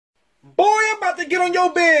Boy, I'm about to get on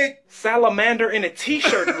your big salamander in a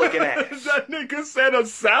t-shirt looking at. That nigga said a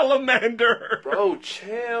salamander. Bro,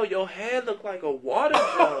 chill. Your head look like a water jug,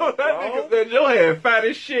 Oh, that bro. nigga said your head fat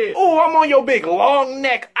as shit. Oh, I'm on your big long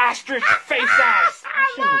neck ostrich face ass.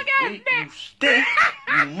 You stink.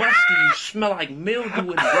 You musty. You smell like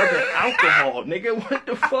mildew and rubbing alcohol, nigga. What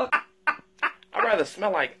the fuck? I'd rather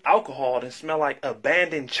smell like alcohol than smell like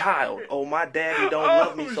abandoned child. Oh, my daddy don't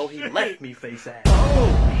love me, so he left me face ass.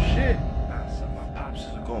 Oh, shit. Nah, son, my pops is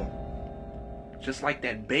gone. Just like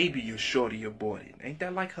that baby you shorty aborted. Ain't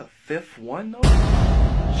that like her 5th one, though?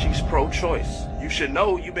 She's pro-choice. You should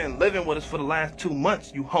know you've been living with us for the last 2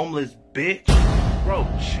 months, you homeless bitch. Bro,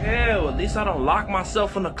 chill. At least I don't lock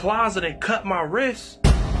myself in the closet and cut my wrist.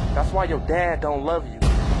 That's why your dad don't love you.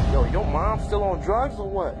 Yo, your mom still on drugs or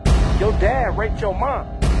what? Your dad raped your mom.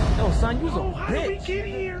 Yo, son, you's a bitch. How did we get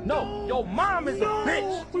here? No, your mom is a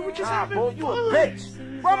bitch. We were just having bro, you a bitch.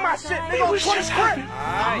 Run my shit, nigga. was just having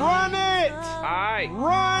Run it.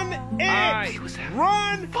 Run it.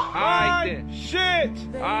 Run Aight. shit.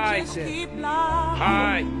 Aight.